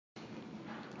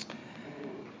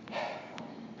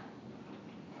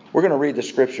We're going to read the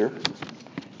scripture,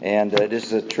 and it is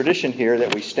the tradition here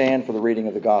that we stand for the reading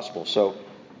of the gospel. So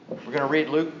we're going to read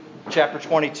Luke chapter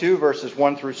 22, verses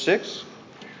 1 through 6.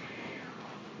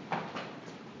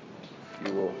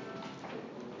 You will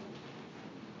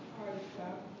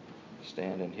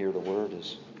stand and hear the word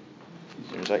as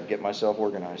soon as I can get myself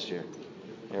organized here.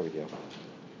 There we go.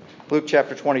 Luke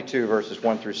chapter 22, verses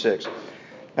 1 through 6.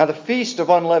 Now the feast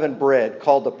of unleavened bread,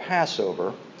 called the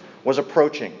Passover, was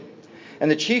approaching. And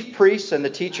the chief priests and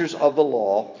the teachers of the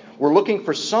law were looking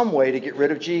for some way to get rid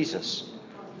of Jesus,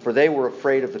 for they were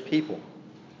afraid of the people.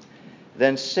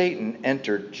 Then Satan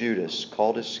entered Judas,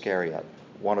 called Iscariot,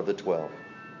 one of the 12.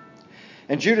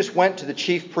 And Judas went to the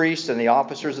chief priests and the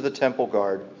officers of the temple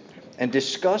guard and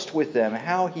discussed with them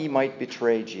how he might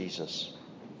betray Jesus.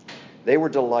 They were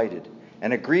delighted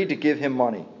and agreed to give him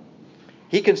money.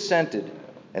 He consented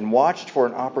and watched for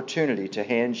an opportunity to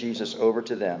hand Jesus over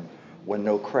to them when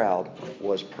no crowd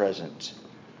was present.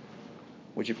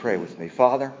 Would you pray with me?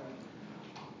 Father,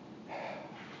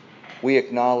 we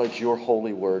acknowledge your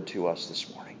holy word to us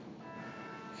this morning.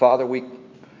 Father, we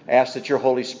ask that your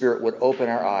Holy Spirit would open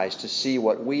our eyes to see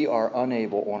what we are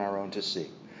unable on our own to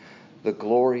see. The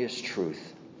glorious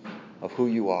truth of who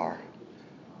you are,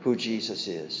 who Jesus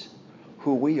is,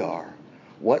 who we are,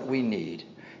 what we need,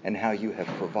 and how you have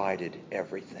provided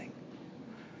everything.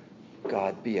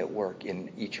 God, be at work in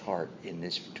each heart in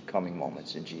these coming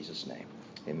moments. In Jesus' name,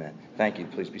 amen. Thank you.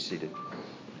 Please be seated.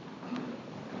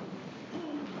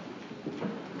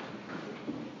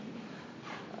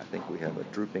 I think we have a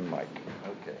drooping mic.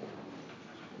 Okay.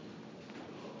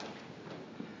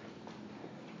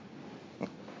 I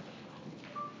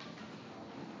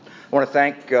want to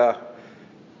thank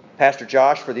Pastor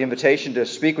Josh for the invitation to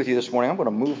speak with you this morning. I'm going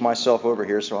to move myself over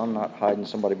here so I'm not hiding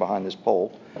somebody behind this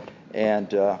pole.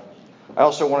 And I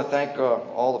also want to thank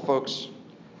all the folks who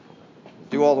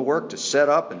do all the work to set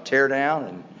up and tear down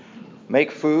and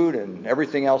make food and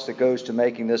everything else that goes to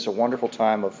making this a wonderful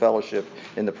time of fellowship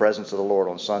in the presence of the Lord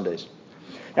on Sundays.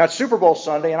 Now, it's Super Bowl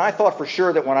Sunday, and I thought for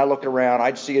sure that when I looked around,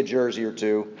 I'd see a jersey or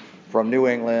two from New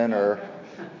England or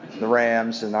the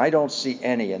Rams, and I don't see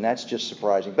any, and that's just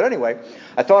surprising. But anyway,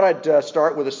 I thought I'd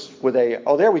start with a.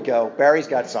 Oh, there we go. Barry's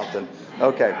got something.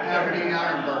 Okay.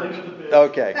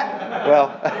 Okay.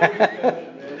 Well,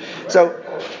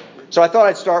 so I thought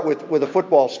I'd start with a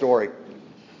football story.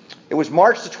 It was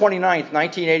March the 29th,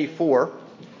 1984,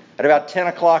 at about 10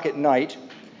 o'clock at night.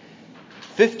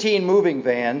 15 moving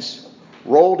vans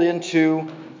rolled into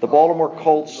the Baltimore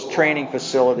Colts training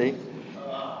facility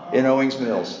in Owings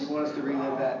Mills. You want us to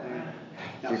relive that, man?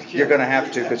 No, You're going to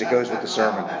have to because it goes with the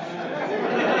sermon.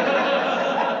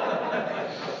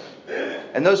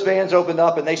 And those vans opened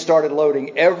up and they started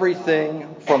loading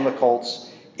everything from the Colts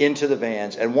into the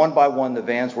vans. And one by one, the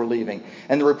vans were leaving.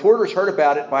 And the reporters heard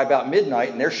about it by about midnight,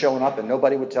 and they're showing up and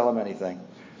nobody would tell them anything.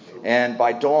 And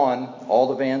by dawn, all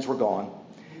the vans were gone.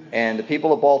 And the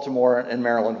people of Baltimore and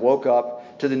Maryland woke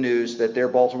up to the news that their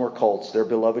Baltimore Colts, their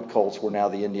beloved Colts, were now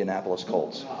the Indianapolis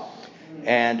Colts.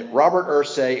 And Robert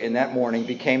Irsay in that morning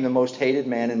became the most hated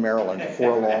man in Maryland for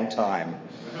a long time.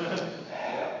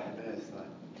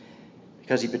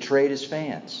 Because he betrayed his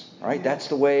fans, right? That's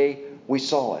the way we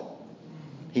saw it.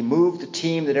 He moved the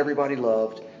team that everybody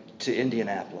loved to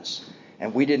Indianapolis.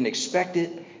 And we didn't expect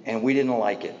it, and we didn't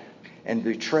like it. And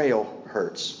betrayal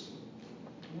hurts.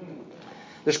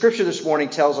 The scripture this morning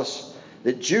tells us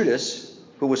that Judas,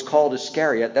 who was called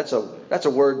Iscariot, that's a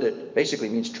word that basically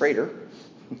means traitor.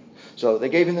 So they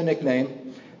gave him the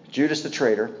nickname, Judas the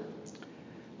traitor.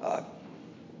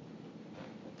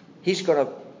 He's going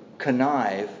to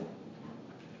connive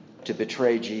to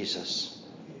betray Jesus.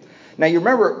 Now, you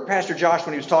remember Pastor Josh,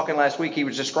 when he was talking last week, he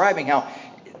was describing how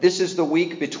this is the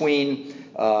week between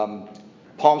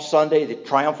Palm Sunday, the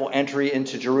triumphal entry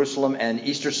into Jerusalem, and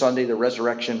Easter Sunday, the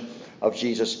resurrection of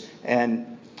Jesus.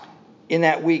 And in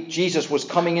that week, Jesus was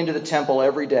coming into the temple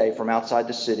every day from outside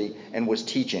the city and was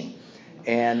teaching.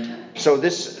 And so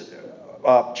this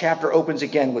chapter opens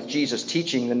again with Jesus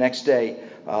teaching the next day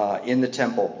in the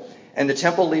temple. And the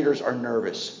temple leaders are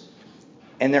nervous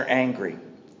and they're angry.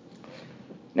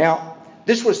 Now,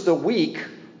 this was the week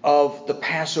of the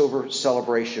Passover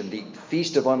celebration, the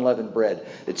Feast of Unleavened Bread.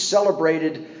 It's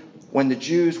celebrated when the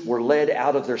Jews were led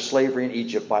out of their slavery in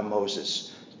Egypt by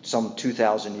Moses, some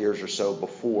 2,000 years or so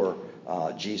before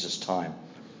Jesus' time.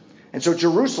 And so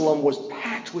Jerusalem was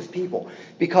packed with people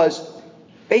because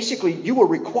basically you were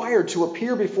required to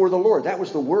appear before the Lord. That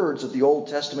was the words of the Old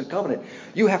Testament covenant.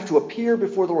 You have to appear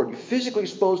before the Lord. You're physically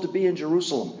supposed to be in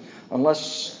Jerusalem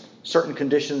unless certain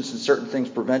conditions and certain things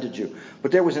prevented you.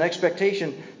 But there was an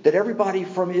expectation that everybody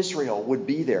from Israel would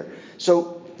be there.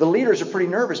 So the leaders are pretty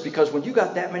nervous because when you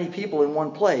got that many people in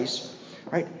one place,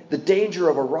 right, the danger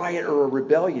of a riot or a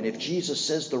rebellion, if Jesus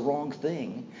says the wrong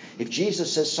thing, if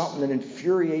Jesus says something that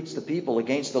infuriates the people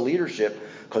against the leadership,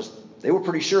 because they were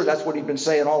pretty sure that's what he'd been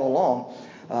saying all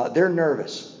along, they're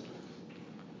nervous.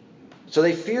 So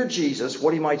they feared Jesus,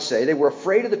 what he might say. They were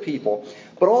afraid of the people,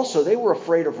 but also they were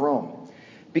afraid of Rome.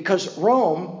 Because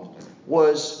Rome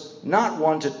was not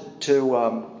one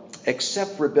to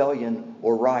accept rebellion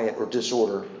or riot or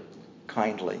disorder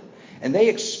kindly. And they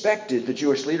expected the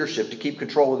Jewish leadership to keep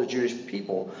control of the Jewish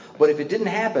people. But if it didn't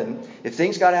happen, if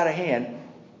things got out of hand,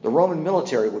 the Roman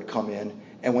military would come in.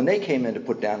 And when they came in to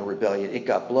put down a rebellion, it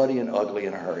got bloody and ugly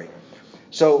in a hurry.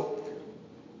 So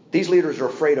these leaders are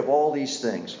afraid of all these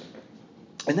things.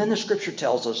 And then the scripture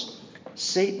tells us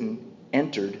Satan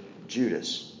entered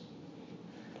Judas.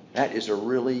 That is a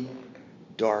really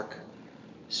dark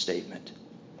statement.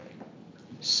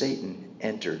 Satan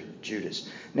entered Judas.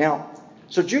 Now,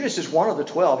 so Judas is one of the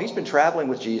 12. He's been traveling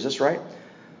with Jesus, right?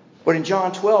 But in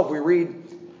John 12, we read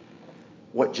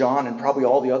what John and probably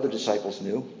all the other disciples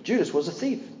knew. Judas was a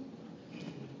thief.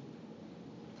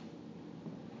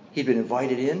 He'd been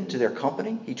invited into their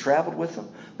company. He traveled with them,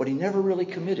 but he never really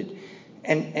committed.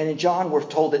 And in John, we're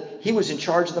told that he was in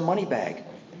charge of the money bag.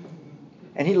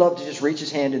 And he loved to just reach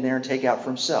his hand in there and take out for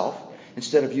himself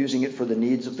instead of using it for the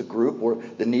needs of the group or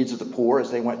the needs of the poor as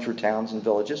they went through towns and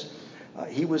villages.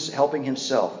 He was helping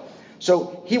himself.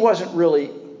 So he wasn't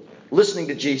really listening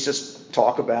to Jesus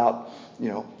talk about,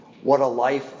 what a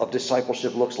life of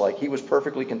discipleship looks like. He was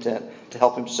perfectly content to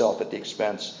help himself at the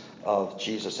expense of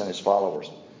Jesus and his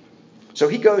followers. So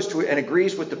he goes to and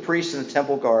agrees with the priests and the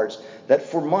temple guards that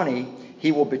for money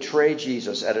he will betray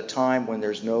Jesus at a time when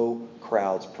there's no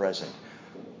crowds present.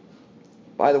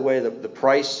 By the way, the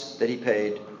price that he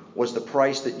paid was the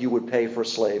price that you would pay for a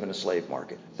slave in a slave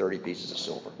market, 30 pieces of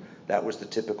silver. That was the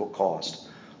typical cost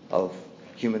of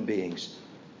human beings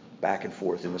back and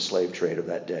forth in the slave trade of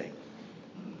that day.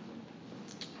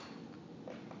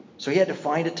 So he had to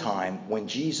find a time when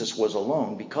Jesus was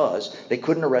alone because they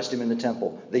couldn't arrest him in the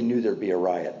temple. They knew there'd be a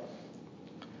riot.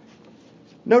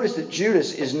 Notice that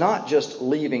Judas is not just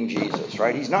leaving Jesus,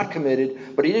 right? He's not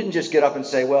committed, but he didn't just get up and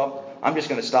say, well, I'm just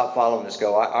going to stop following this guy.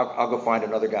 I'll go find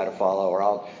another guy to follow, or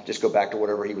I'll just go back to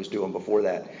whatever he was doing before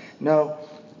that. No,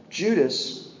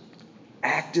 Judas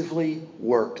actively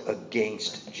worked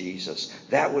against Jesus.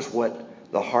 That was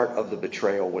what the heart of the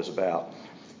betrayal was about.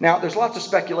 Now, there's lots of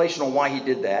speculation on why he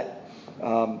did that.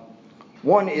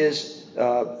 One is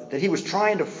that he was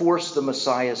trying to force the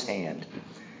Messiah's hand.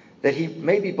 That he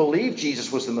maybe believed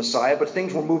Jesus was the Messiah, but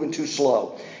things were moving too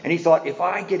slow. And he thought, if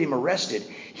I get him arrested,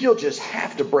 he'll just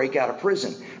have to break out of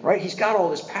prison, right? He's got all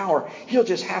this power. He'll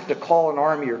just have to call an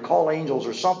army or call angels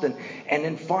or something. And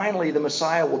then finally, the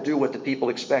Messiah will do what the people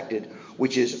expected,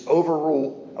 which is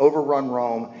overrun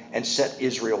Rome and set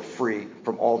Israel free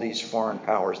from all these foreign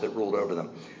powers that ruled over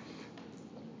them.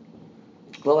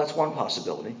 Well, that's one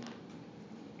possibility.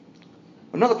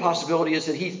 Another possibility is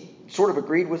that he sort of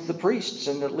agreed with the priests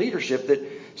and the leadership that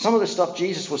some of the stuff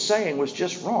Jesus was saying was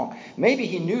just wrong. Maybe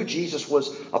he knew Jesus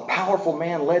was a powerful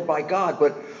man led by God,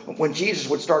 but when Jesus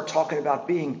would start talking about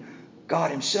being God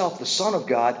himself, the Son of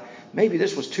God, maybe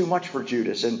this was too much for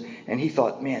Judas, and he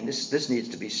thought, man, this needs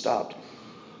to be stopped.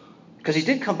 Because he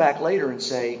did come back later and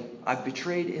say, I've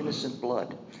betrayed innocent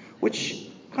blood, which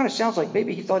kind of sounds like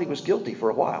maybe he thought he was guilty for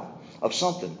a while of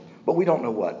something, but we don't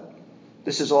know what.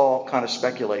 This is all kind of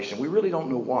speculation. We really don't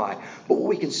know why. But what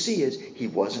we can see is he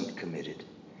wasn't committed.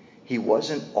 He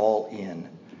wasn't all in.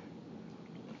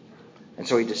 And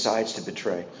so he decides to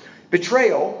betray.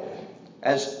 Betrayal,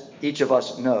 as each of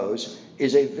us knows,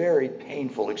 is a very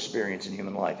painful experience in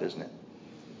human life, isn't it?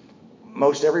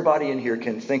 Most everybody in here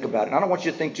can think about it. And I don't want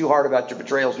you to think too hard about your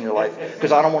betrayals in your life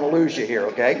because I don't want to lose you here,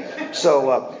 okay?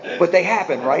 So, but they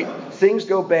happen, right? Things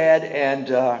go bad,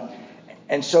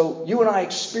 and so you and I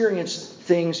experience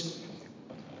things,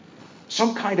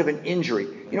 some kind of an injury.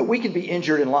 We can be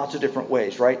injured in lots of different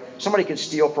ways, right? Somebody can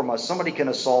steal from us. Somebody can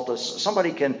assault us.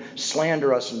 Somebody can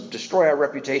slander us and destroy our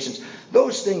reputations.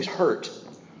 Those things hurt.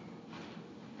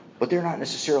 But they're not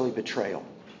necessarily betrayal.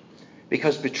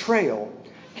 Because betrayal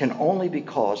can only be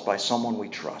caused by someone we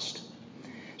trust.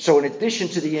 So in addition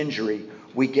to the injury,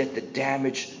 we get the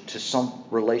damage to some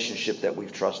relationship that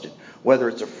we've trusted. Whether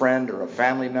it's a friend or a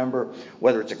family member,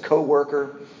 whether it's a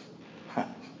coworker,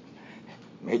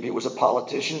 maybe it was a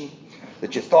politician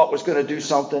that you thought was going to do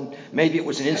something. Maybe it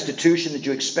was an institution that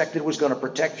you expected was going to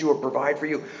protect you or provide for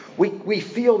you. We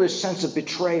feel this sense of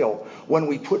betrayal when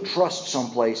we put trust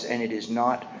someplace and it is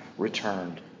not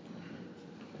returned.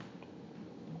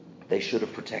 They should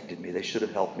have protected me. They should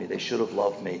have helped me. They should have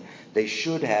loved me. They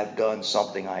should have done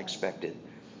something I expected.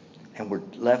 And we're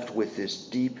left with this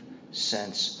deep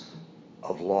sense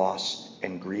of loss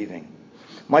and grieving.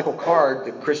 Michael Card,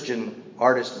 the Christian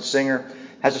artist and singer,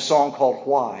 has a song called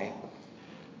Why.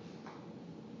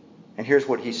 And here's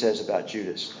what he says about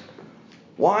Judas.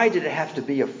 Why did it have to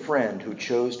be a friend who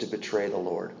chose to betray the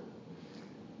Lord?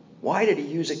 Why did he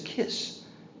use a kiss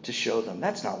to show them?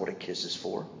 That's not what a kiss is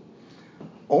for.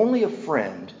 Only a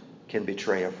friend can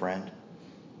betray a friend.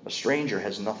 A stranger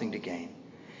has nothing to gain.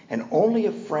 And only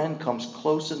a friend comes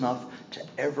close enough to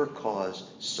ever cause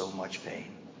so much pain.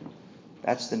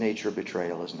 That's the nature of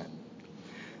betrayal, isn't it?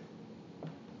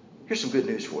 Here's some good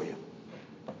news for you.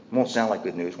 It won't sound like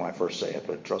good news when I first say it,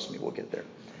 but trust me, we'll get there.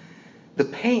 The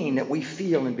pain that we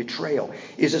feel in betrayal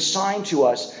is a sign to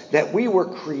us that we were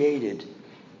created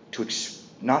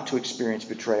not to experience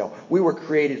betrayal. We were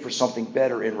created for something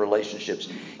better in relationships.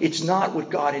 It's not what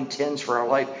God intends for our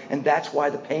life, and that's why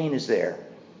the pain is there.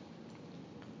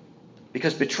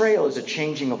 Because betrayal is a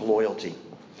changing of loyalty,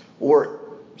 or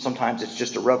sometimes it's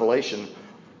just a revelation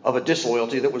of a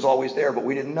disloyalty that was always there, but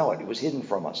we didn't know it. It was hidden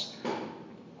from us.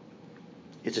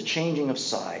 It's a changing of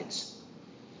sides.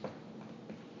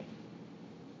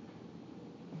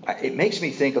 It makes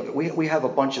me think of, we have a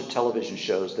bunch of television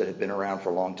shows that have been around for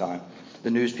a long time. The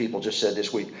news people just said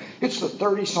this week, it's the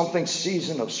 30-something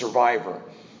season of Survivor.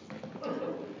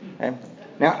 Okay?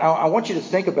 Now, I want you to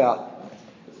think about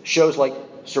shows like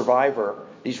Survivor,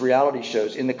 these reality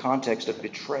shows, in the context of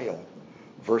betrayal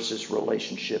versus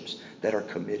relationships that are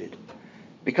committed.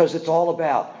 Because it's all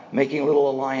about making little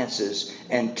alliances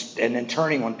and then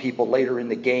turning on people later in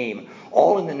the game,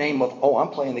 all in the name of, I'm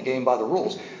playing the game by the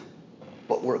rules.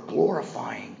 But we're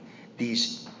glorifying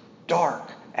these dark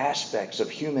aspects of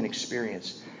human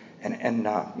experience. And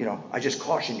I just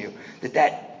caution you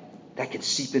that can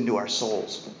seep into our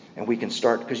souls. And we can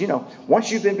start, because,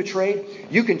 once you've been betrayed,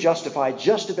 you can justify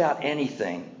just about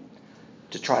anything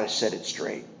to try to set it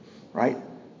straight, right?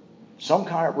 Some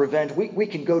kind of revenge. We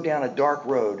can go down a dark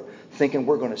road thinking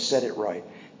we're going to set it right.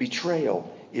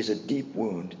 Betrayal is a deep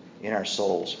wound in our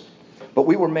souls. But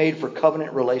we were made for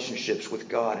covenant relationships with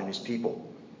God and his people.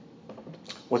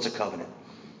 What's a covenant?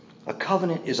 A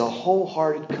covenant is a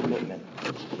wholehearted commitment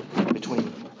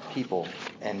between people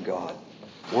and God,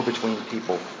 or between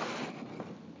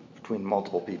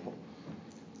multiple people.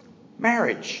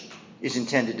 Marriage is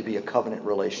intended to be a covenant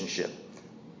relationship,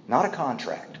 not a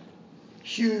contract.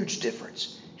 Huge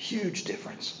difference. Huge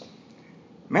difference.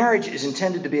 Marriage is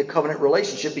intended to be a covenant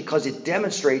relationship because it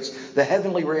demonstrates the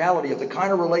heavenly reality of the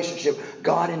kind of relationship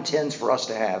God intends for us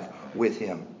to have with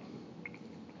him.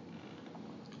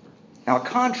 Now, a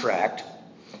contract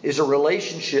is a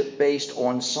relationship based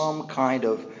on some kind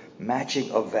of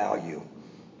matching of value.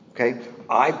 Okay?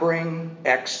 I bring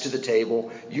X to the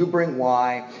table, you bring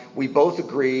Y. We both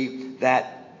agree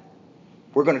that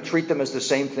we're going to treat them as the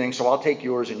same thing, so I'll take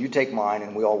yours and you take mine,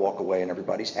 and we all walk away and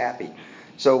everybody's happy.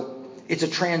 So it's a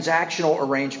transactional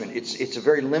arrangement. It's a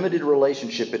very limited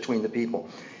relationship between the people.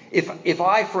 If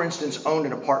I, for instance, owned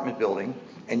an apartment building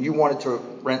and you wanted to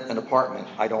rent an apartment,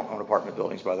 I don't own apartment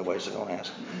buildings, by the way, so don't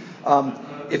ask.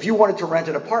 If you wanted to rent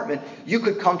an apartment, you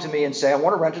could come to me and say, I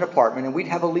want to rent an apartment, and we'd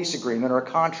have a lease agreement or a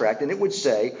contract, and it would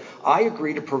say, I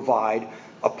agree to provide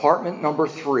apartment number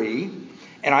 3,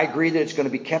 and I agree that it's going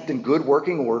to be kept in good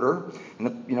working order,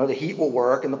 and the heat will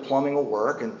work and the plumbing will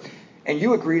work, and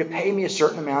you agree to pay me a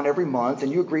certain amount every month,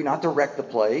 and you agree not to wreck the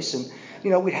place,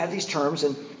 and we'd have these terms,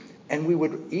 and we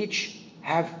would each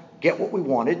get what we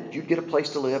wanted. You'd get a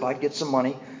place to live, I'd get some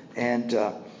money, and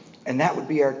that would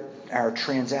be our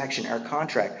transaction, our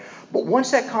contract. But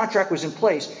once that contract was in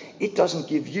place, it doesn't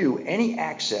give you any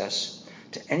access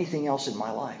to anything else in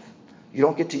my life. You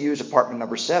don't get to use apartment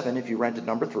number 7 if you rented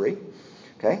number 3.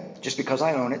 Okay? Just because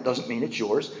I own it doesn't mean it's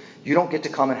yours. You don't get to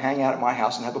come and hang out at my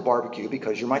house and have a barbecue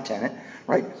because you're my tenant,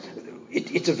 right?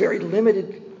 It's a very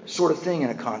limited sort of thing in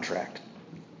a contract.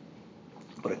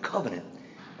 But a covenant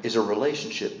is a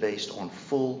relationship based on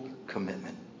full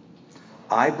commitment.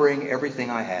 I bring everything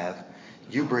I have.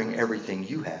 You bring everything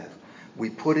you have.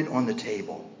 We put it on the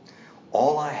table.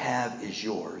 All I have is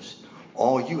yours.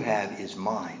 All you have is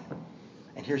mine.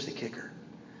 And here's the kicker.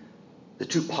 The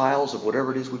two piles of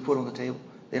whatever it is we put on the table,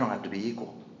 they don't have to be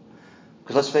equal.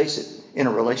 Because let's face it, in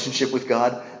a relationship with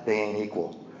God, they ain't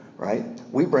equal, right?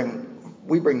 We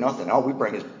bring nothing. All we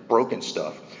bring is broken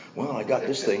stuff. Well, I got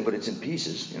this thing, but it's in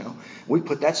pieces, We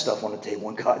put that stuff on the table,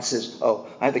 and God says,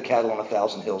 I have the cattle on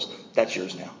 1,000 hills. That's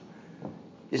yours now.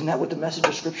 Isn't that what the message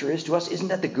of Scripture is to us? Isn't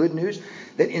that the good news?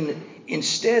 That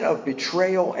instead of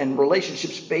betrayal and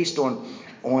relationships based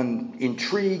on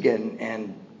intrigue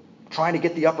and trying to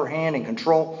get the upper hand and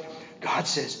control. God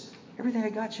says, everything I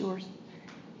got's yours.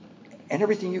 And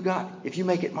everything you got, if you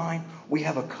make it mine, we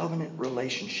have a covenant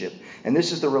relationship. And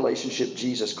this is the relationship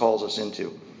Jesus calls us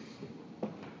into.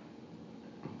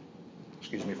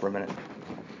 Excuse me for a minute.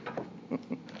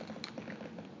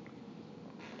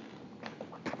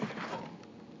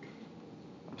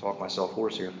 Talk myself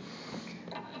hoarse here.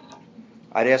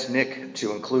 I'd asked Nick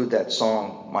to include that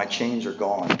song, My Chains Are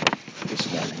Gone,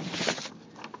 this morning.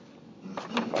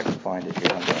 If I can find it here.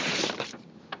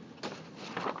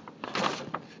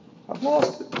 I've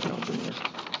lost it.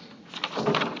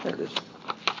 There it is.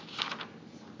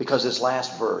 Because this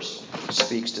last verse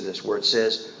speaks to this, where it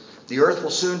says, the earth will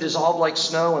soon dissolve like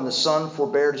snow and the sun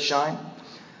forbear to shine.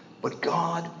 But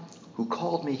God, who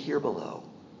called me here below,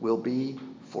 will be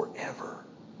forever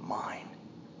mine.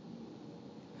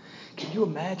 Can you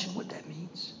imagine what that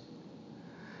means?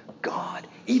 God,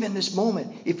 even this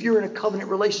moment, if you're in a covenant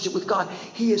relationship with God,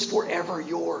 He is forever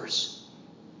yours.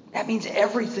 That means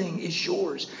everything is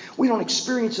yours. We don't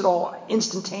experience it all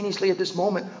instantaneously at this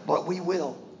moment, but we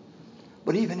will.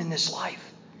 But even in this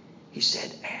life, He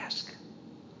said, ask.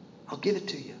 I'll give it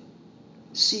to you.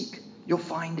 Seek. You'll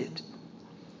find it.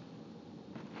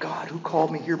 God, who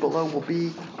called me here below, will be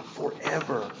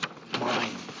forever mine.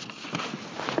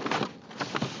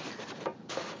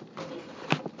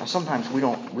 Now, sometimes we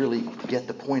don't really get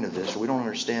the point of this, or we don't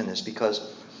understand this,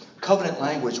 because covenant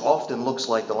language often looks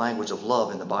like the language of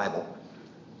love in the Bible.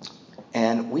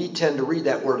 And we tend to read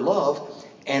that word love,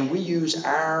 and we use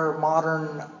our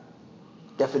modern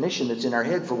definition that's in our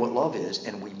head for what love is,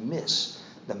 and we miss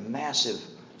the massive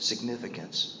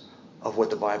significance of what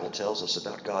the Bible tells us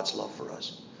about God's love for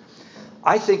us.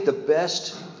 I think the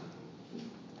best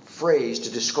phrase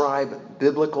to describe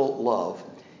biblical love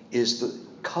is the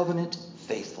covenant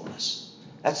faithfulness.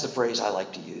 That's the phrase I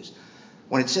like to use.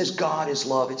 When it says God is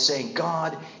love, it's saying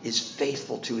God is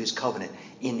faithful to His covenant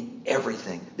in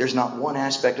everything. There's not one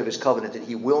aspect of His covenant that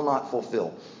He will not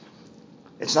fulfill.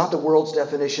 It's not the world's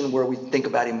definition where we think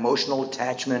about emotional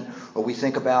attachment, or we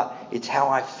think about it's how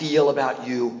I feel about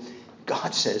you.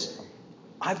 God says,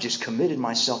 I've just committed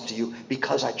myself to you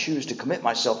because I choose to commit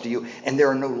myself to you, and there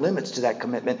are no limits to that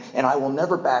commitment, and I will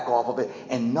never back off of it,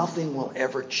 and nothing will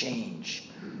ever change.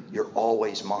 You're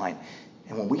always mine.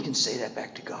 And when we can say that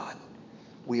back to God,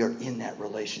 we are in that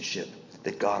relationship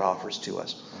that God offers to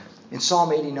us. In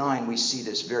Psalm 89, we see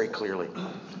this very clearly,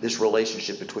 this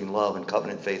relationship between love and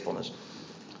covenant faithfulness.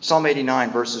 Psalm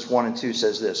 89, verses 1 and 2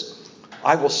 says this,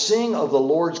 I will sing of the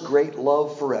Lord's great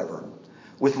love forever.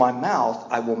 With my mouth,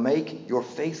 I will make your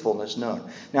faithfulness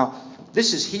known. Now,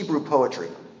 this is Hebrew poetry.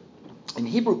 And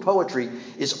Hebrew poetry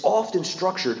is often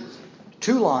structured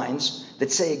two lines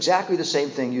that say exactly the same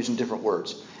thing using different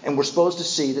words. And we're supposed to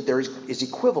see that there is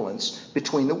equivalence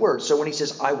between the words. So when he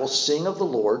says, I will sing of the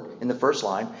Lord in the first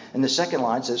line, and the second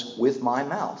line says, with my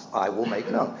mouth, I will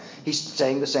make known. He's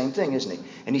saying the same thing, isn't he?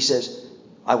 And he says,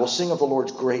 I will sing of the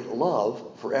Lord's great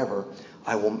love forever.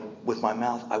 With my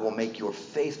mouth, I will make your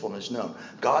faithfulness known.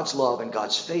 God's love and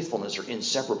God's faithfulness are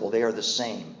inseparable. They are the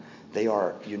same. They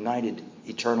are united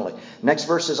eternally. Next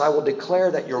verse says, I will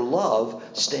declare that your love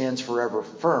stands forever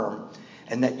firm,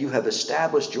 and that you have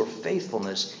established your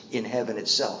faithfulness in heaven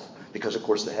itself. Because, of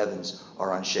course, the heavens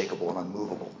are unshakable and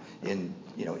unmovable in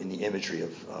the imagery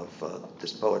of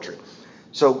this poetry.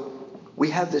 So we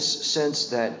have this sense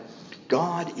that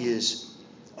God is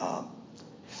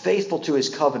faithful to His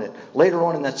covenant. Later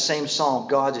on in that same psalm,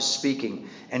 God is speaking,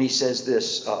 and He says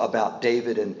this about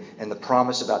David and the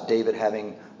promise about David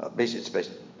having,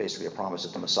 basically a promise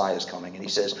that the Messiah is coming. And He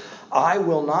says, I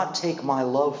will not take my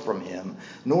love from him,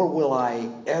 nor will I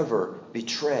ever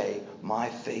betray my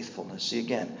faithfulness. See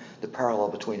again, the parallel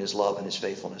between His love and His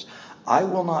faithfulness. I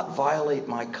will not violate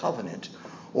my covenant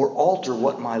or alter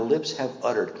what my lips have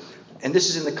uttered. And this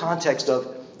is in the context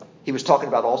of, He was talking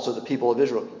about also the people of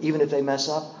Israel. Even if they mess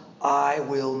up, I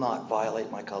will not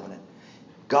violate my covenant.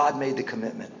 God made the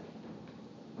commitment.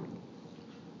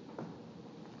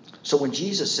 So when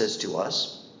Jesus says to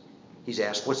us, He's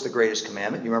asked, what's the greatest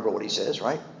commandment? You remember what He says,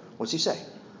 right? What's He say?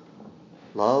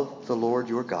 Love the Lord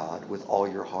your God with all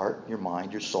your heart, your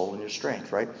mind, your soul, and your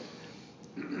strength, right?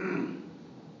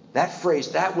 That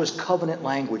phrase, that was covenant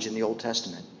language in the Old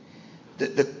Testament.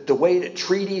 The way that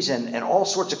treaties and all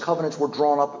sorts of covenants were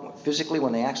drawn up physically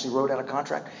when they actually wrote out a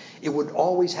contract, it would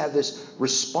always have this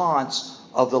response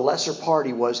of the lesser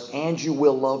party was, and you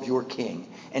will love your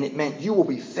king. And it meant you will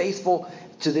be faithful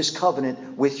to this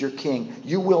covenant with your king.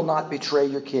 You will not betray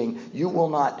your king. You will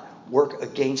not work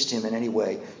against him in any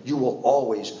way. You will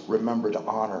always remember to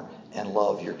honor and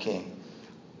love your king.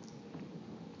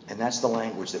 And that's the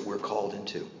language that we're called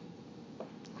into.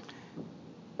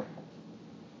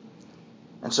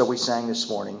 And so we sang this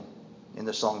morning in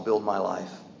the song, Build My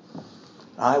Life.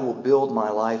 I will build my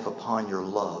life upon your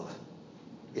love.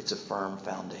 It's a firm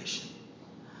foundation.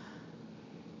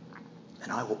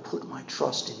 And I will put my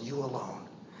trust in you alone,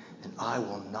 and I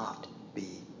will not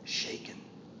be shaken.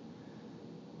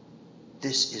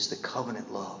 This is the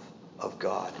covenant love of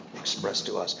God expressed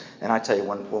to us. And I tell you,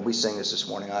 when we sing this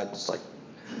morning, I just like,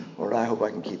 Lord, I hope I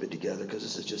can keep it together because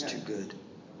this is just too good.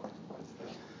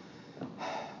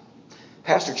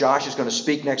 Pastor Josh is going to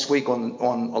speak next week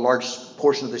on a large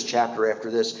portion of this chapter after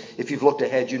this. If you've looked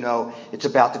ahead, you know it's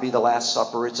about to be the Last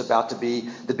Supper. It's about to be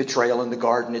the betrayal in the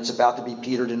garden. It's about to be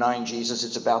Peter denying Jesus.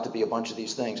 It's about to be a bunch of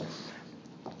these things.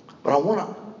 But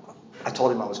I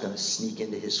told him I was going to sneak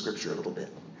into his scripture a little bit.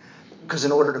 Because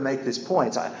in order to make these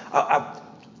points, I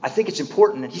think it's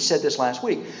important, and he said this last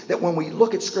week, that when we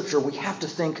look at scripture, we have to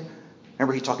think,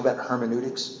 remember he talked about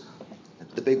hermeneutics?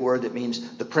 The big word that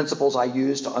means the principles I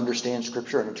use to understand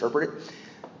Scripture and interpret it.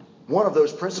 One of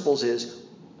those principles is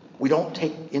we don't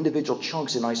take individual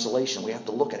chunks in isolation. We have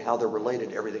to look at how they're related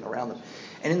to everything around them.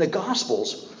 And in the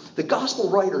Gospels, the Gospel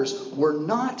writers were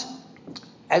not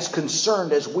as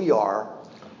concerned as we are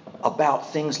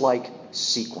about things like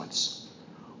sequence.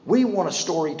 We want a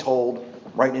story told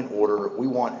right in order. We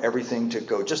want everything to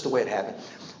go just the way it happened.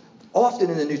 Often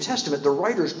in the New Testament, the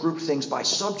writers group things by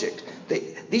subject.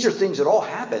 These are things that all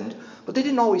happened, but they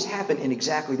didn't always happen in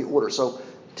exactly the order. So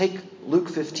take Luke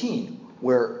 15,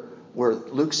 where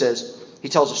Luke says, he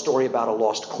tells a story about a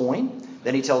lost coin,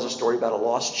 then he tells a story about a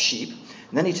lost sheep,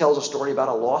 and then he tells a story about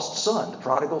a lost son, the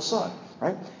prodigal son,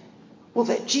 right? Well,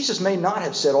 Jesus may not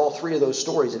have said all three of those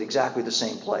stories at exactly the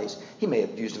same place. He may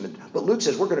have used them. But Luke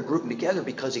says we're going to group them together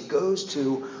because it goes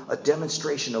to a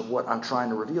demonstration of what I'm trying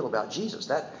to reveal about Jesus.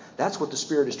 That's what the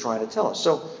Spirit is trying to tell us.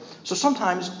 So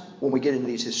sometimes when we get into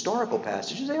these historical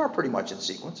passages, they are pretty much in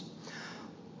sequence.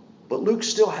 But Luke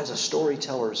still has a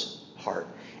storyteller's heart.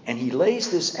 And he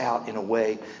lays this out in a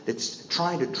way that's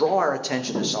trying to draw our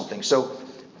attention to something. So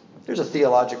there's a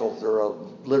theological or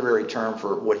a literary term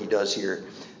for what he does here.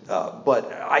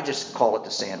 But I just call it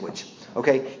the sandwich.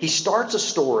 Okay? He starts a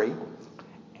story,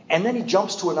 and then he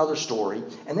jumps to another story,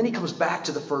 and then he comes back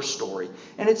to the first story.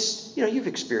 And it's, you've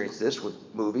experienced this with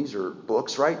movies or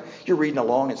books, right? You're reading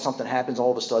along and something happens,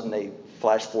 all of a sudden they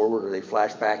flash forward or they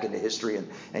flash back into history,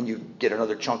 and you get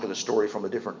another chunk of the story from a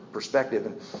different perspective.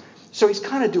 And so he's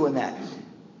kind of doing that.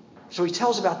 So he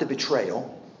tells about the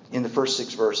betrayal in the first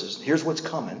 6 verses. Here's what's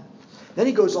coming. Then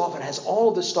he goes off and has all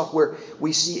of this stuff where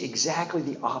we see exactly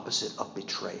the opposite of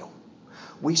betrayal.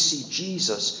 We see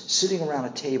Jesus sitting around a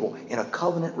table in a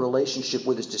covenant relationship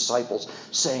with his disciples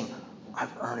saying,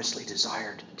 I've earnestly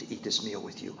desired to eat this meal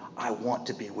with you. I want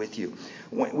to be with you.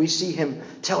 We see him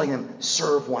telling them,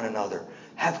 serve one another,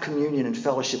 have communion and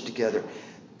fellowship together.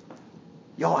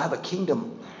 Y'all have a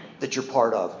kingdom that you're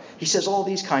part of. He says all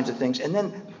these kinds of things. And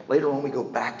then later on we go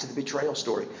back to the betrayal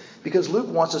story. Because Luke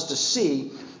wants us to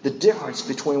see the difference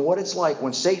between what it's like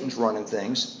when Satan's running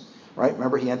things. Right?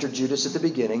 Remember, he entered Judas at the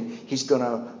beginning. He's going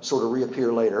to sort of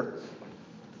reappear later.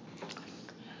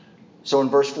 So in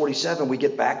verse 47, we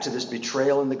get back to this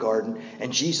betrayal in the garden.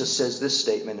 And Jesus says this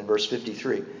statement in verse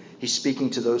 53. He's speaking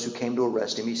to those who came to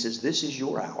arrest him. He says, this is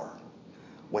your hour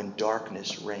when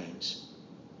darkness reigns.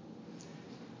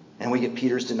 And we get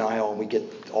Peter's denial, and we get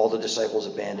all the disciples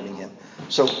abandoning him.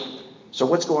 So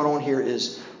what's going on here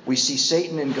is we see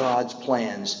Satan and God's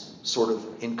plans sort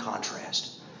of in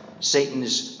contrast. Satan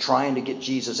is trying to get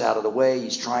Jesus out of the way.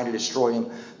 He's trying to destroy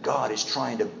him. God is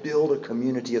trying to build a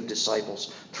community of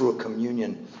disciples through a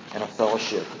communion and a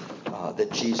fellowship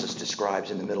that Jesus describes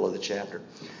in the middle of the chapter.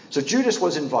 So Judas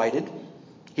was invited.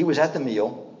 He was at the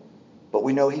meal, but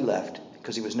we know he left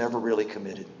because he was never really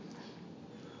committed.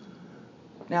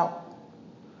 Now,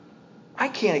 I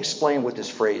can't explain what this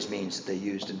phrase means that they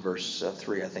used in verse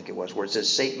 3, I think it was, where it says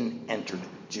Satan entered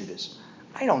Judas.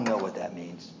 I don't know what that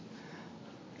means.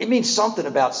 It means something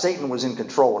about Satan was in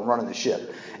control and running the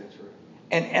ship.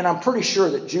 And I'm pretty sure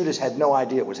that Judas had no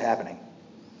idea it was happening.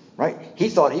 Right? He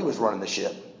thought he was running the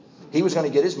ship. He was going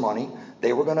to get his money.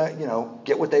 They were going to,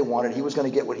 get what they wanted. He was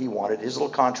going to get what he wanted. His little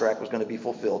contract was going to be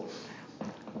fulfilled.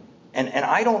 And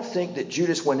I don't think that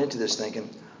Judas went into this thinking,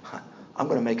 I'm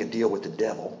going to make a deal with the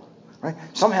devil. Right?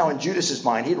 Somehow in Judas's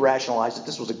mind, he'd rationalized that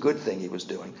this was a good thing he was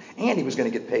doing, and he was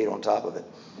going to get paid on top of it.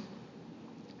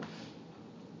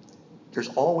 There's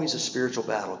always a spiritual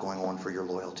battle going on for your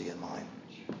loyalty and mine.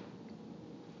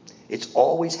 It's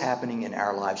always happening in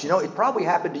our lives. It probably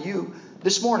happened to you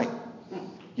this morning.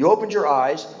 You opened your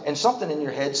eyes, and something in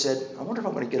your head said, I wonder if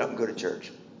I'm going to get up and go to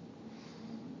church.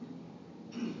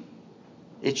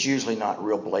 It's usually not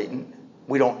real blatant.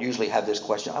 we don't usually have this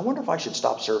question. I wonder if I should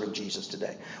stop serving Jesus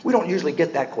today. We don't usually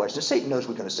get that question. Satan knows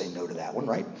we're going to say no to that one,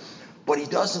 right? But he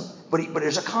doesn't. But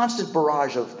there's a constant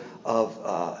barrage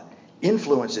of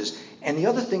influences. And the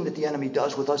other thing that the enemy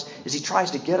does with us is he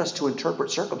tries to get us to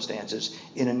interpret circumstances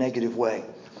in a negative way,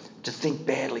 to think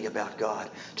badly about God,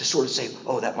 to sort of say,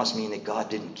 oh, that must mean that God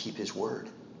didn't keep his word.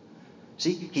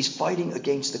 See, he's fighting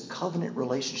against the covenant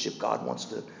relationship God wants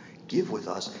to give with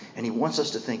us, and he wants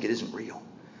us to think it isn't real.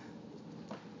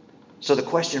 So the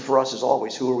question for us is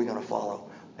always, who are we going to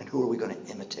follow and who are we going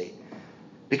to imitate?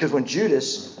 Because when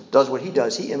Judas does what he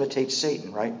does, he imitates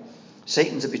Satan, right?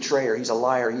 Satan's a betrayer. He's a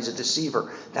liar. He's a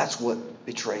deceiver. That's what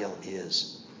betrayal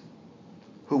is.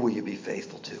 Who will you be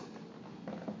faithful to?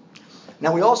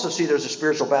 Now we also see there's a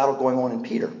spiritual battle going on in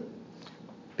Peter,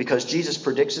 because Jesus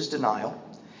predicts his denial.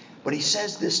 But he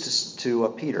says this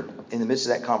to Peter in the midst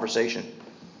of that conversation.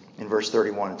 In verse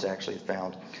 31, it's actually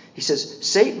found. He says,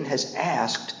 Satan has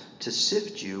asked to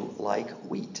sift you like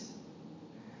wheat.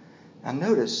 Now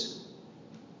notice,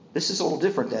 this is a little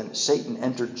different than Satan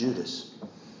entered Judas.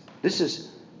 This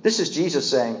is Jesus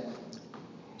saying,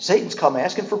 Satan's come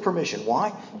asking for permission.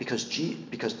 Why? Because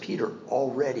Peter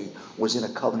already was in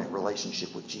a covenant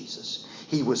relationship with Jesus.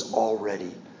 He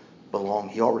already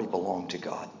belonged to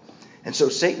God. And so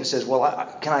Satan says,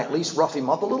 well, can I at least rough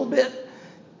him up a little bit?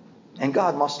 And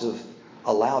God must have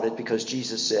allowed it, because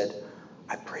Jesus said,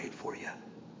 I prayed for you,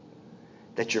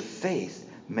 that your faith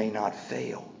may not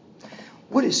fail.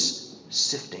 What is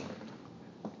sifting?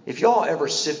 If y'all ever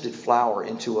sifted flour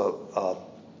into a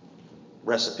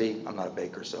recipe, I'm not a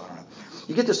baker, so I don't know.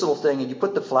 You get this little thing and you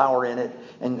put the flour in it,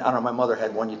 and I don't know, my mother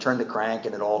had one. You turn the crank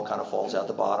and it all kind of falls out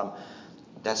the bottom.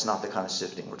 That's not the kind of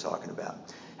sifting we're talking about.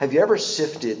 Have you ever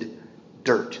sifted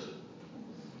dirt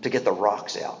to get the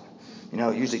rocks out? You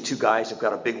know, usually two guys have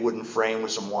got a big wooden frame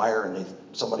with some wire, and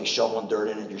somebody's shoveling dirt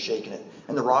in it, and you're shaking it,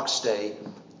 and the rocks stay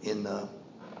in the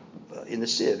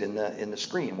sieve, in the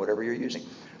screen, whatever you're using.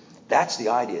 That's the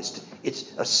idea.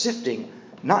 It's a sifting,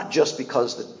 not just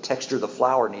because the texture of the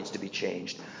flour needs to be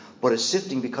changed, but a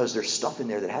sifting because there's stuff in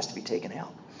there that has to be taken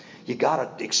out. You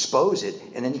got to expose it,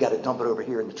 and then you got to dump it over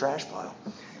here in the trash pile.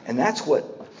 And that's what.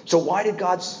 So why did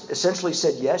God essentially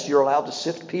said, yes, you're allowed to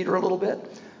sift Peter a little bit?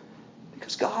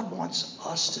 Because God wants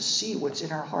us to see what's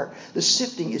in our heart. The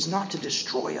sifting is not to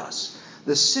destroy us.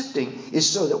 The sifting is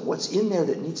so that what's in there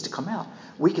that needs to come out,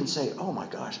 we can say, oh my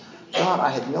gosh, God, I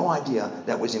had no idea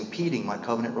that was impeding my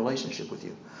covenant relationship with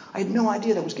you. I had no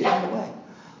idea that was getting in the way.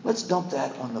 Let's dump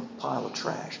that on the pile of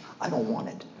trash. I don't want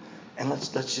it. And let's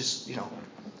just,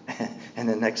 and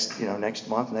then next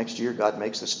month, next year, God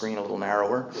makes the screen a little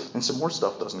narrower and some more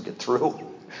stuff doesn't get through.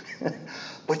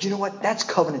 But you know what? That's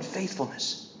covenant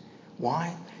faithfulness.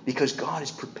 Why? Because God is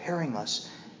preparing us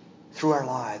through our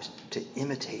lives to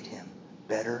imitate him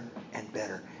better and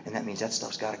better. And that means that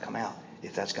stuff's got to come out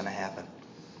if that's going to happen.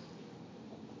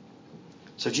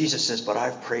 So Jesus says, but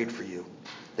I've prayed for you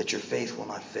that your faith will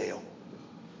not fail.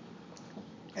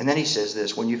 And then he says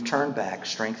this, when you've turned back,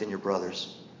 strengthen your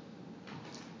brothers.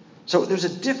 So there's a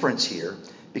difference here,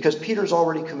 because Peter's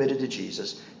already committed to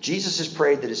Jesus. Jesus has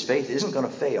prayed that his faith isn't going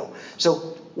to fail.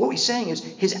 So what he's saying is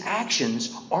his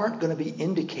actions aren't going to be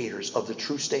indicators of the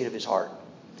true state of his heart.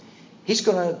 He's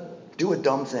going to do a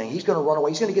dumb thing. He's going to run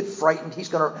away. He's going to get frightened. He's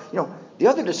going to, the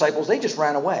other disciples, they just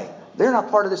ran away. They're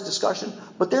not part of this discussion,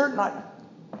 but they're not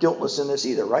guiltless in this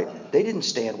either, right? They didn't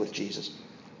stand with Jesus.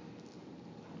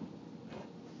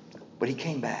 But he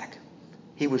came back.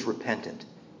 He was repentant.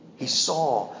 He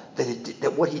saw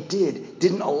that what he did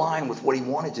didn't align with what he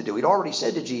wanted to do. He'd already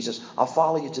said to Jesus, I'll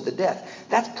follow you to the death.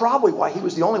 That's probably why he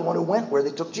was the only one who went where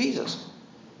they took Jesus.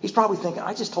 He's probably thinking,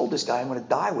 I just told this guy I'm going to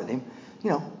die with him.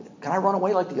 Can I run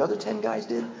away like the other 10 guys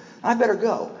did? I better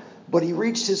go. But he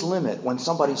reached his limit when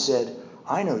somebody said,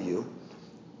 I know you.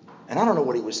 And I don't know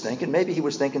what he was thinking. Maybe he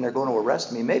was thinking they're going to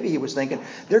arrest me. Maybe he was thinking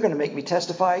they're going to make me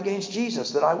testify against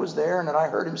Jesus, that I was there and that I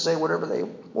heard him say whatever they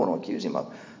want to accuse him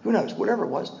of. Who knows? Whatever it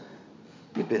was.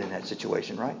 You've been in that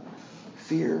situation, right?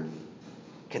 Fear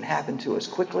can happen to us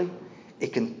quickly.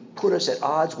 It can put us at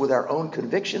odds with our own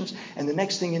convictions. And the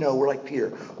next thing you know, we're like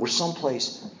Peter. We're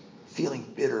someplace feeling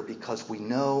bitter because we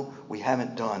know we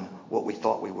haven't done what we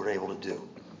thought we were able to do.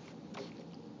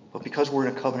 But because we're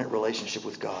in a covenant relationship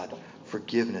with God,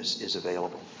 forgiveness is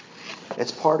available.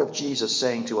 It's part of Jesus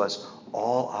saying to us,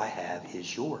 all I have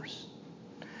is yours.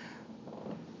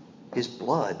 His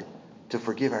blood to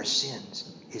forgive our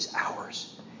sins is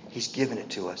ours. He's given it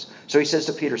to us. So he says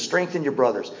to Peter, strengthen your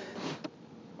brothers.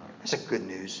 That's a good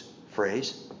news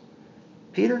phrase.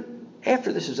 Peter,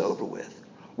 after this is over with,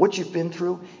 what you've been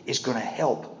through is going to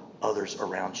help others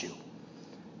around you.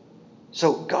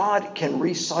 So God can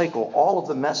recycle all of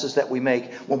the messes that we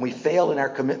make when we fail in our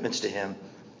commitments to Him.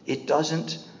 It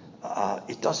doesn't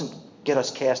get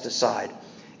us cast aside.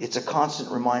 It's a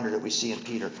constant reminder that we see in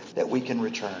Peter that we can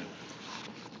return.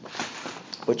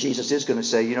 But Jesus is going to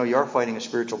say, you are fighting a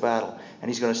spiritual battle. And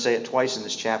He's going to say it twice in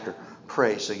this chapter.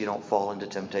 Pray so you don't fall into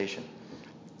temptation.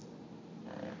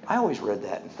 I always read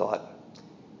that and thought,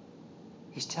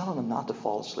 He's telling them not to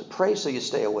fall asleep. Pray so you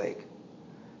stay awake.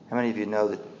 How many of you know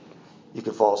that you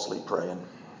can fall asleep praying?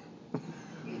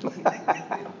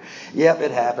 Yep,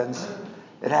 it happens.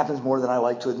 It happens more than I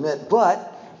like to admit.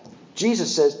 But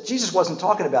Jesus wasn't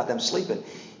talking about them sleeping.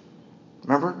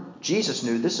 Remember, Jesus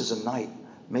knew this is a night,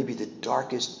 maybe the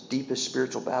darkest, deepest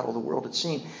spiritual battle the world had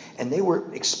seen. And they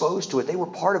were exposed to it. They were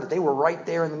part of it. They were right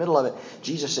there in the middle of it.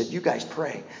 Jesus said, you guys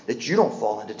pray that you don't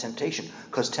fall into temptation,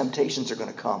 because temptations are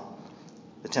going to come.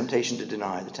 The temptation to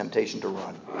deny, the temptation to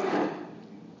run.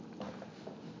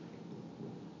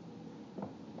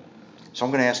 So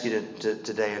I'm going to ask you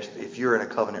today if you're in a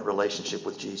covenant relationship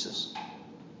with Jesus.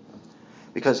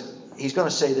 Because He's going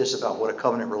to say this about what a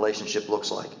covenant relationship looks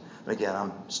like. And again,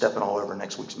 I'm stepping all over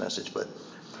next week's message, but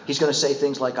He's going to say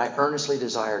things like, I earnestly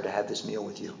desire to have this meal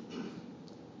with you.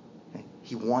 Okay?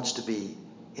 He wants to be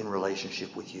in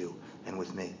relationship with you and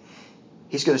with me.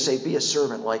 He's going to say, be a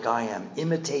servant like I am.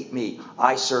 Imitate me.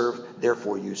 I serve,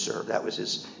 therefore you serve. That was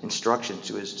His instruction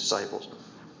to His disciples.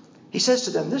 He says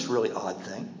to them this really odd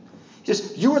thing. He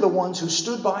says, you are the ones who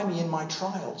stood by me in my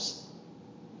trials.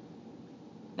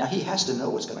 Now, He has to know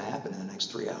what's going to happen in the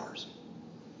next 3 hours.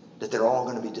 That they're all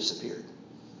going to be disappeared.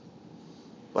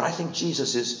 But I think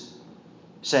Jesus is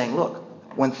saying,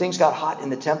 look, when things got hot in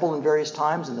the temple in various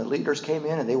times and the leaders came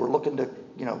in and they were looking to,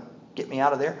 get me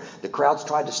out of there. The crowds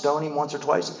tried to stone Him once or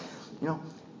twice.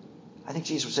 I think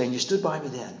Jesus was saying, you stood by me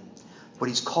then. But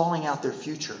He's calling out their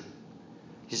future.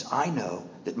 He says, I know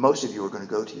that most of you are going to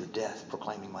go to your death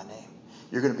proclaiming my name.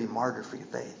 You're going to be martyred for your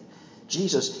faith.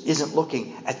 Jesus isn't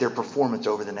looking at their performance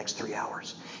over the next 3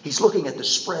 hours. He's looking at the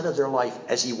spread of their life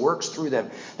as He works through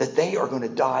them, that they are going to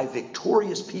die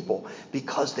victorious people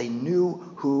because they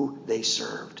knew who they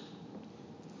served.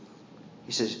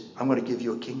 He says, I'm going to give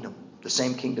you a kingdom, the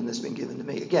same kingdom that's been given to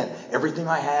me. Again, everything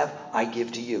I have, I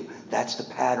give to you. That's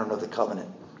the pattern of the covenant.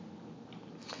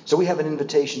 So we have an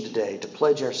invitation today to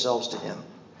pledge ourselves to Him.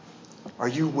 Are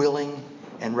you willing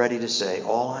and ready to say,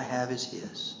 all I have is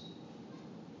His,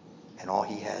 and all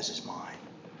He has is mine?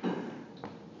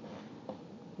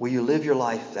 Will you live your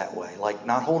life that way? Like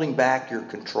not holding back your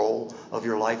control of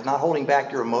your life, not holding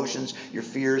back your emotions, your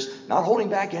fears, not holding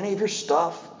back any of your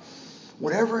stuff.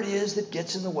 Whatever it is that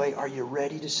gets in the way, are you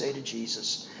ready to say to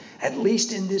Jesus, at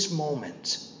least in this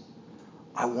moment,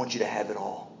 I want you to have it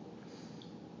all.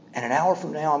 And an hour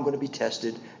from now, I'm going to be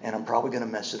tested, and I'm probably going to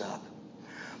mess it up.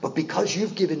 But because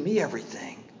you've given me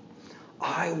everything,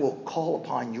 I will call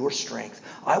upon your strength.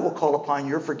 I will call upon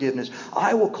your forgiveness.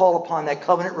 I will call upon that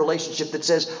covenant relationship that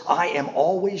says, I am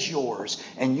always yours,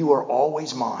 and you are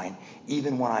always mine,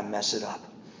 even when I mess it up.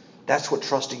 That's what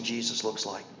trusting Jesus looks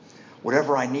like.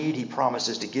 Whatever I need, He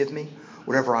promises to give me.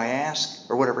 Whatever I ask,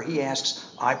 or whatever He asks,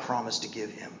 I promise to give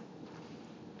Him.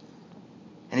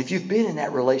 And if you've been in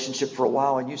that relationship for a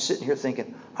while and you're sitting here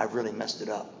thinking, I've really messed it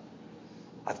up.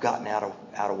 I've gotten out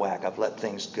of whack. I've let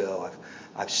things go.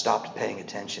 I've stopped paying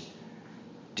attention.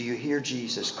 Do you hear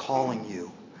Jesus calling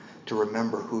you to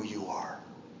remember who you are?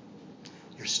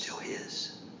 You're still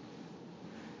His.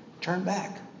 Turn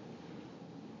back.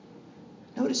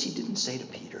 Notice He didn't say to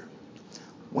Peter,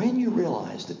 when you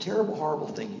realize the terrible, horrible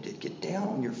thing you did, get down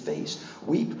on your face,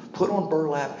 weep, put on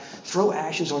burlap, throw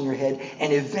ashes on your head,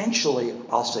 and eventually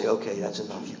I'll say, okay, that's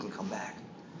enough. You can come back.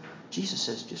 Jesus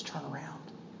says, just turn around.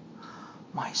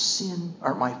 My sin,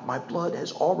 or my blood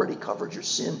has already covered your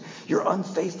sin. Your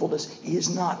unfaithfulness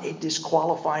is not a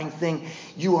disqualifying thing.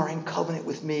 You are in covenant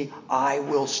with me. I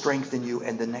will strengthen you.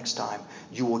 And the next time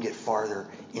you will get farther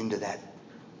into that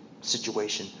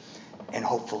situation. And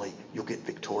hopefully you'll get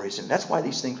victorious. And that's why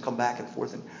these things come back and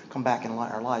forth and come back in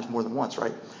our lives more than once,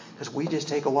 right? Because we just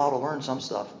take a while to learn some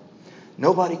stuff.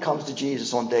 Nobody comes to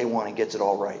Jesus on day one and gets it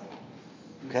all right.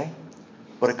 Okay?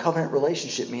 But a covenant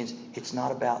relationship means it's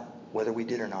not about whether we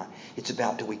did or not. It's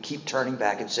about, do we keep turning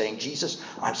back and saying, Jesus,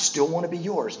 I still want to be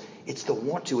yours. It's the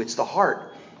want to, it's the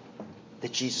heart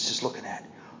that Jesus is looking at.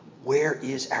 Where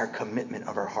is our commitment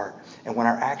of our heart? And when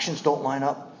our actions don't line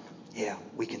up, yeah,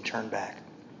 we can turn back.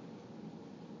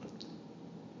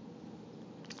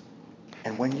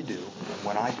 And when you do, and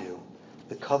when I do,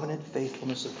 the covenant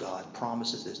faithfulness of God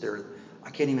promises this.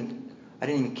 I didn't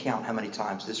even count how many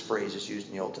times this phrase is used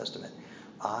in the Old Testament.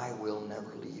 I will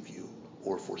never leave you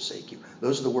or forsake you.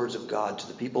 Those are the words of God to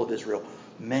the people of Israel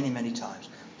many, many times.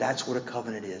 That's what a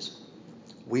covenant is.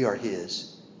 We are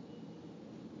His.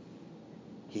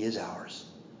 He is ours.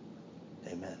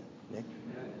 Amen. Nick?